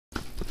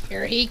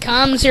Here he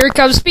comes. Here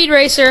comes Speed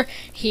Racer.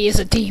 He is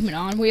a demon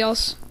on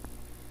wheels.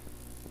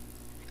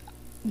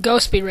 Go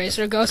Speed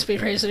Racer. Go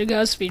Speed Racer.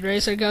 Go Speed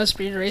Racer. Go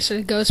Speed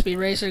Racer. Go Speed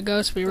Racer.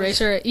 Go Speed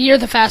Racer. You're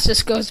the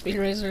fastest. Go Speed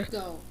Racer.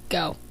 Go.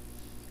 Go.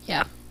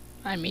 Yeah.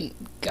 I mean,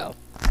 go.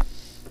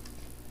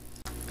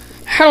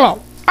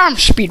 Hello, I'm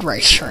Speed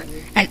Racer,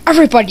 and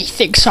everybody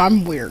thinks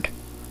I'm weird.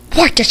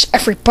 Why does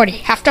everybody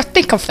have to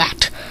think of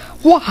that?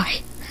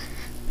 Why?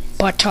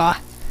 But,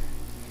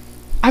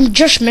 I'm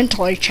just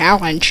mentally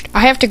challenged.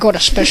 I have to go to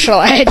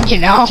special ed, you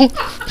know?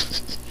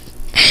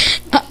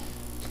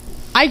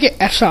 I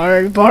get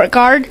SR report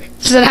card,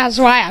 so that's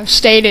why I've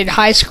stayed in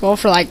high school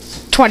for like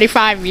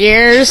 25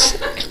 years.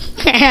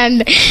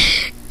 And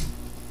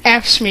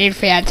F's mean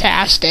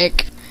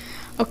fantastic.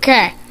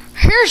 Okay,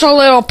 here's a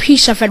little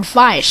piece of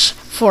advice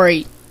for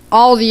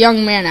all the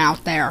young men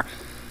out there.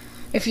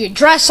 If you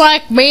dress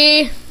like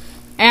me,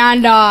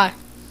 and,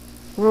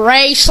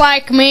 race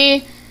like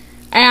me,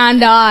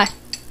 and,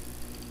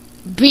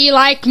 be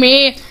like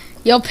me,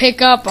 you'll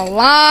pick up a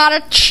lot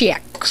of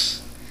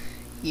chicks.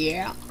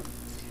 Yeah,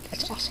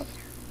 that's awesome.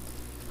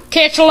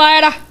 Catch you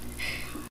later.